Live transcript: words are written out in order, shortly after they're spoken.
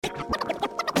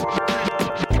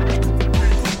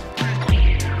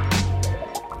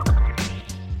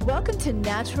to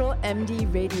Natural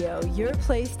MD Radio, your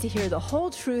place to hear the whole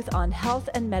truth on health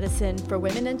and medicine for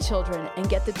women and children and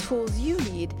get the tools you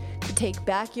need to take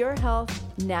back your health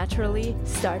naturally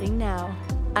starting now.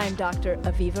 I'm Dr.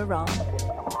 Aviva Ram.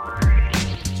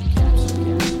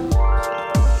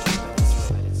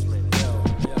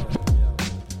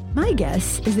 My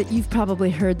guess is that you've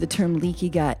probably heard the term leaky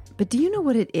gut, but do you know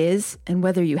what it is and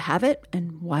whether you have it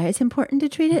and why it's important to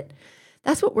treat it?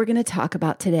 That's what we're going to talk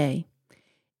about today.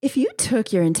 If you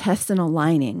took your intestinal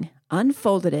lining,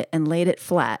 unfolded it, and laid it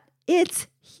flat, it's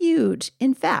huge.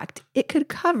 In fact, it could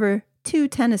cover 2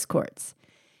 tennis courts.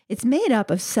 It's made up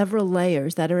of several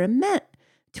layers that are meant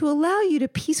to allow you to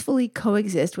peacefully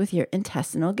coexist with your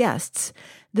intestinal guests,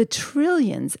 the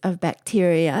trillions of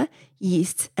bacteria,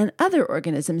 yeasts, and other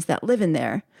organisms that live in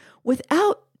there,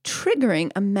 without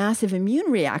triggering a massive immune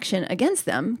reaction against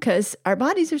them, because our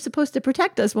bodies are supposed to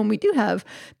protect us when we do have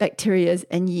bacteria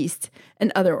and yeast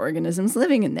and other organisms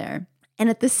living in there. And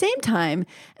at the same time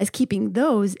as keeping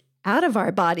those out of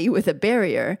our body with a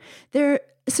barrier, they're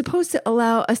supposed to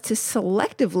allow us to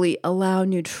selectively allow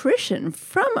nutrition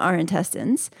from our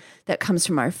intestines that comes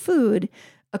from our food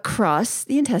across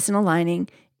the intestinal lining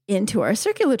into our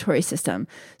circulatory system.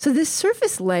 So this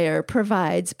surface layer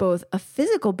provides both a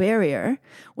physical barrier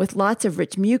with lots of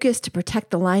rich mucus to protect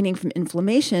the lining from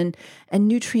inflammation and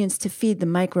nutrients to feed the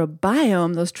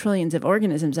microbiome, those trillions of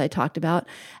organisms I talked about,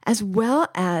 as well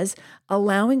as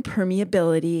allowing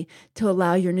permeability to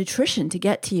allow your nutrition to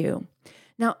get to you.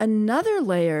 Now, another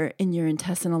layer in your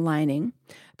intestinal lining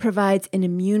provides an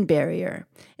immune barrier.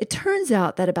 It turns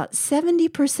out that about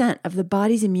 70% of the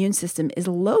body's immune system is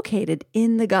located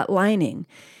in the gut lining.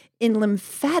 In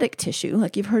lymphatic tissue,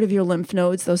 like you've heard of your lymph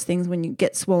nodes, those things when you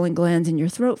get swollen glands in your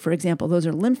throat, for example, those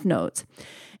are lymph nodes.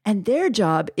 And their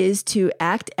job is to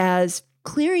act as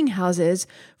clearinghouses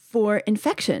for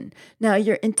infection. Now,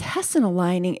 your intestinal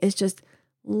lining is just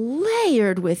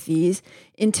layered with these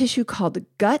in tissue called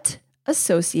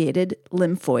gut-associated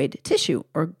lymphoid tissue,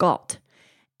 or GALT.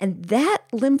 And that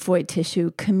lymphoid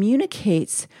tissue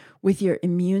communicates with your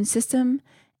immune system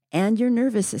and your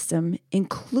nervous system,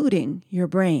 including your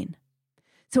brain.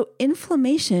 So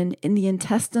inflammation in the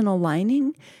intestinal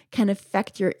lining can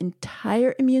affect your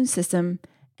entire immune system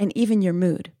and even your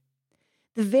mood.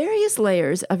 The various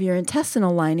layers of your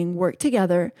intestinal lining work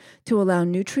together to allow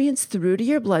nutrients through to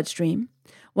your bloodstream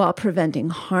while preventing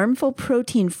harmful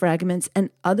protein fragments and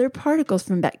other particles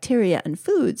from bacteria and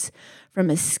foods from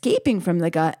escaping from the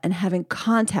gut and having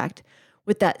contact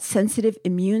with that sensitive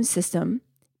immune system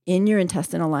in your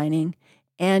intestinal lining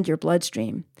and your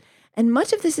bloodstream. And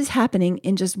much of this is happening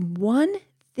in just one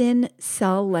thin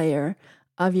cell layer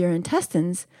of your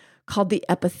intestines called the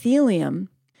epithelium,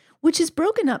 which is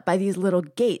broken up by these little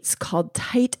gates called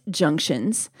tight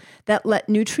junctions that let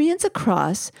nutrients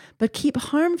across but keep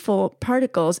harmful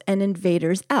particles and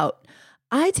invaders out.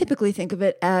 I typically think of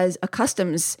it as a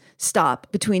customs stop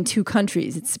between 2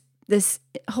 countries. It's this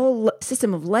whole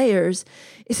system of layers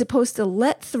is supposed to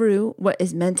let through what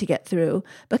is meant to get through,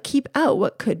 but keep out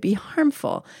what could be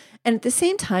harmful. And at the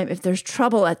same time, if there's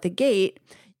trouble at the gate,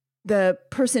 the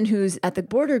person who's at the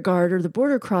border guard or the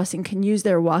border crossing can use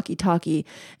their walkie-talkie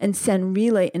and send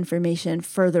relay information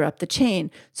further up the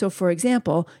chain. So, for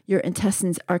example, your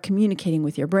intestines are communicating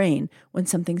with your brain when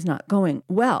something's not going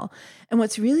well. And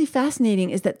what's really fascinating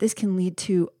is that this can lead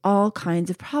to all kinds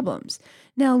of problems.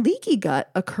 Now, leaky gut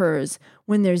occurs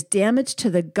when there's damage to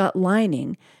the gut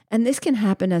lining, and this can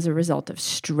happen as a result of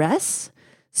stress,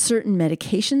 certain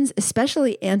medications,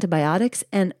 especially antibiotics,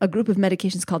 and a group of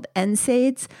medications called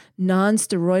NSAIDs,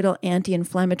 non-steroidal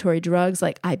anti-inflammatory drugs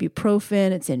like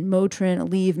ibuprofen, it's in Motrin,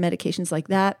 Aleve, medications like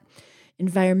that.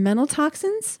 Environmental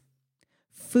toxins,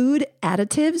 food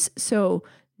additives, so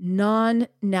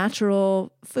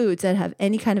non-natural foods that have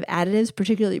any kind of additives,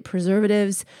 particularly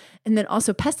preservatives, and then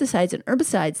also pesticides and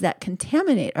herbicides that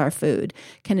contaminate our food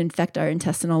can infect our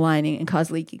intestinal lining and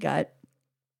cause leaky gut.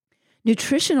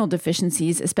 Nutritional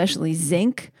deficiencies, especially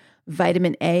zinc,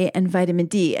 vitamin A, and vitamin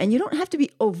D. And you don't have to be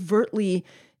overtly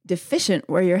deficient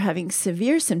where you're having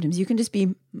severe symptoms. You can just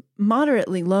be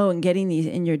moderately low in getting these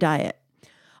in your diet.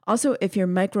 Also, if your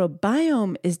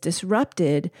microbiome is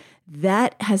disrupted,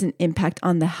 that has an impact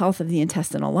on the health of the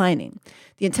intestinal lining.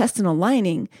 The intestinal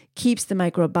lining keeps the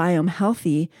microbiome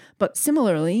healthy, but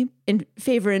similarly, in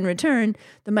return,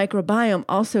 the microbiome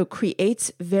also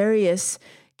creates various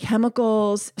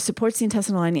chemicals, supports the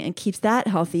intestinal lining and keeps that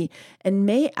healthy, and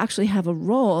may actually have a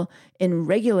role in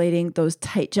regulating those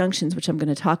tight junctions, which I'm going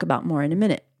to talk about more in a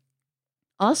minute.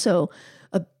 Also,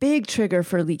 a big trigger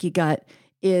for leaky gut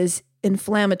is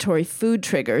inflammatory food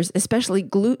triggers, especially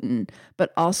gluten,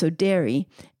 but also dairy.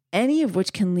 any of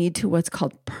which can lead to what's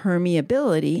called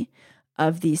permeability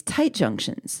of these tight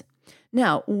junctions.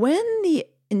 Now, when the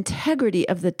integrity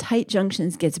of the tight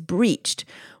junctions gets breached,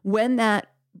 when that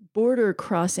border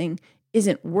crossing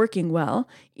isn't working well,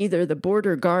 either the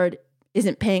border guard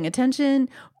isn't paying attention,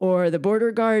 or the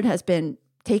border guard has been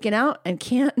taken out and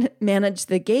can't manage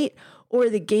the gate, or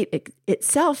the gate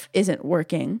itself isn't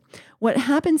working, what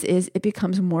happens is it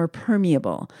becomes more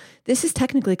permeable. This is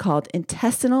technically called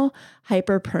intestinal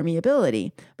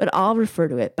hyperpermeability, but I'll refer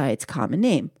to it by its common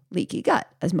name, leaky gut,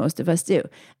 as most of us do.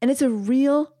 And it's a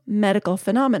real medical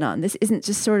phenomenon. This isn't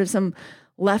just sort of some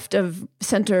left of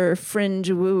center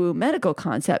fringe woo-woo medical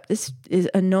concept. This is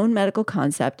a known medical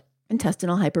concept,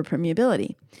 intestinal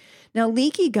hyperpermeability. Now,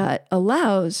 leaky gut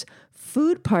allows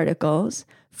food particles,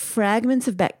 fragments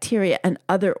of bacteria and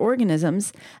other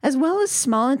organisms, as well as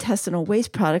small intestinal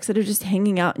waste products that are just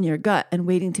hanging out in your gut and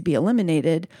waiting to be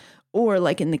eliminated. Or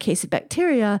like in the case of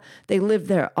bacteria, they live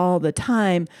there all the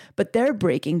time, but they're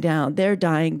breaking down, they're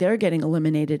dying, they're getting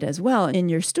eliminated as well in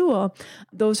your stool.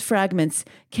 Those fragments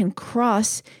can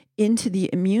cross into the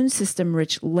immune system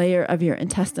rich layer of your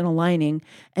intestinal lining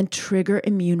and trigger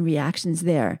immune reactions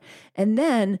there. And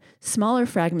then smaller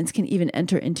fragments can even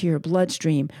enter into your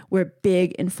bloodstream, where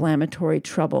big inflammatory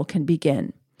trouble can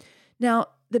begin. Now,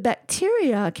 the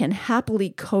bacteria can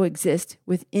happily coexist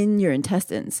within your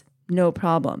intestines, no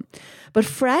problem. But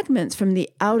fragments from the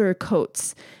outer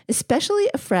coats, especially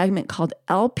a fragment called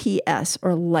LPS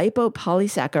or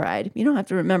lipopolysaccharide, you don't have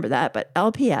to remember that, but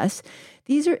LPS,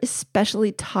 these are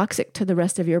especially toxic to the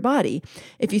rest of your body.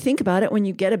 If you think about it, when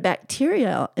you get a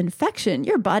bacterial infection,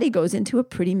 your body goes into a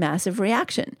pretty massive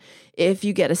reaction. If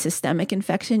you get a systemic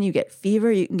infection, you get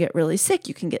fever, you can get really sick,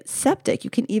 you can get septic, you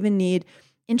can even need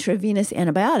intravenous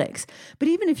antibiotics. But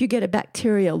even if you get a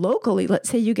bacteria locally, let's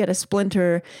say you get a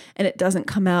splinter and it doesn't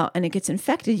come out and it gets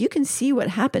infected, you can see what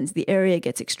happens. The area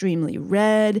gets extremely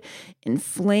red,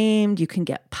 inflamed, you can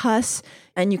get pus,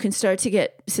 and you can start to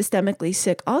get systemically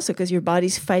sick also because your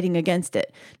body's fighting against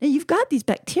it. Now you've got these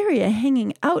bacteria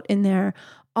hanging out in there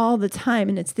all the time,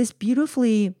 and it's this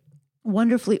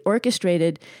wonderfully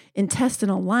orchestrated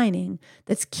intestinal lining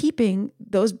that's keeping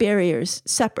those barriers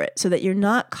separate so that you're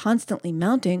not constantly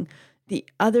mounting the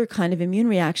other kind of immune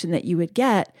reaction that you would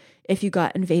get if you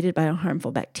got invaded by a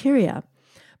harmful bacteria.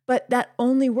 But that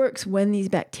only works when these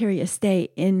bacteria stay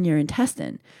in your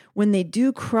intestine. When they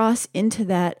do cross into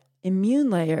that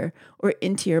immune layer or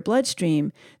into your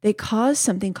bloodstream, they cause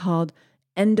something called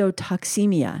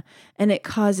endotoxemia, and it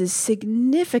causes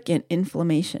significant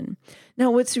inflammation. Now,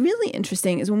 what's really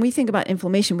interesting is when we think about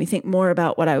inflammation, we think more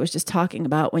about what I was just talking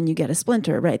about when you get a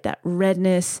splinter, right? That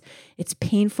redness, it's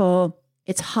painful,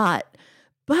 it's hot.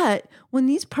 But when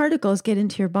these particles get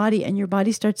into your body and your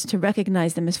body starts to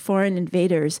recognize them as foreign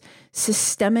invaders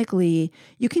systemically,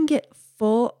 you can get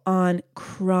full-on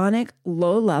chronic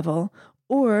low-level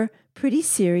or pretty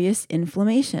serious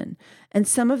inflammation. And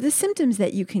some of the symptoms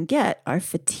that you can get are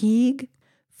fatigue,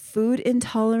 food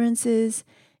intolerances,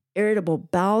 irritable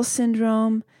bowel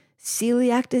syndrome,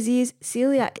 celiac disease.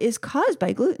 Celiac is caused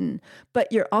by gluten,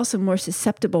 but you're also more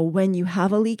susceptible when you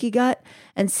have a leaky gut.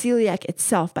 And celiac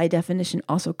itself, by definition,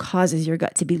 also causes your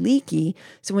gut to be leaky.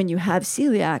 So when you have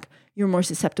celiac, you're more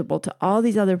susceptible to all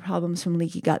these other problems from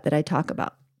leaky gut that I talk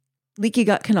about. Leaky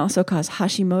gut can also cause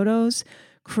Hashimoto's,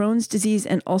 Crohn's disease,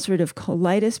 and ulcerative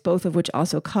colitis, both of which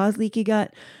also cause leaky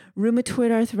gut, rheumatoid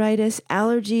arthritis,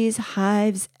 allergies,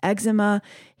 hives, eczema,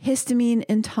 histamine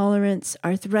intolerance,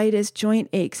 arthritis, joint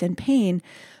aches, and pain.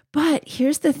 But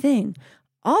here's the thing.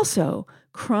 Also,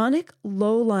 chronic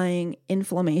low-lying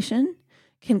inflammation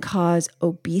can cause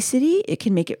obesity. It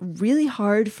can make it really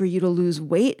hard for you to lose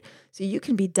weight. So you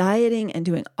can be dieting and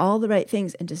doing all the right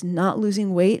things and just not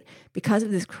losing weight because of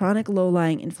this chronic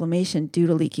low-lying inflammation due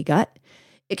to leaky gut.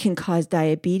 It can cause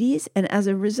diabetes, and as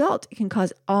a result, it can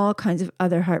cause all kinds of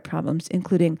other heart problems,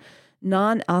 including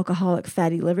non-alcoholic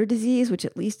fatty liver disease, which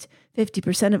at least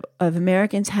 50% of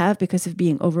Americans have because of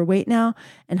being overweight now,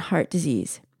 and heart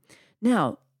disease.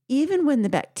 Now, even when the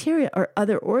bacteria or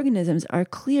other organisms are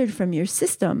cleared from your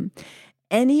system,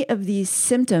 any of these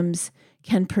symptoms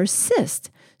can persist.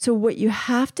 So what you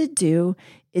have to do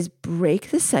is break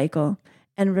the cycle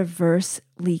and reverse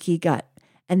leaky gut.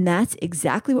 And that's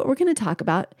exactly what we're going to talk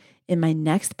about in my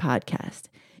next podcast.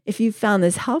 If you found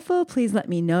this helpful, please let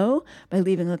me know by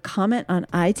leaving a comment on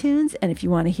iTunes. And if you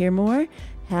want to hear more,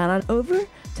 head on over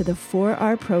to the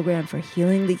 4R program for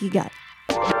healing leaky gut.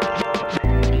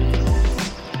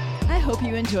 I hope hope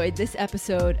you enjoyed this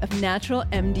episode of Natural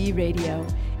MD Radio.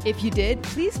 If you did,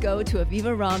 please go to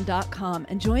avivaram.com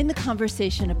and join the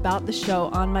conversation about the show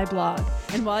on my blog.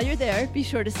 And while you're there, be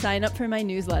sure to sign up for my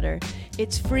newsletter.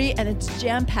 It's free and it's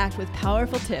jam-packed with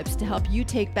powerful tips to help you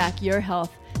take back your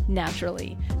health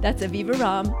naturally. That's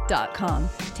avivaram.com.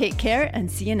 Take care and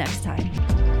see you next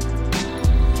time.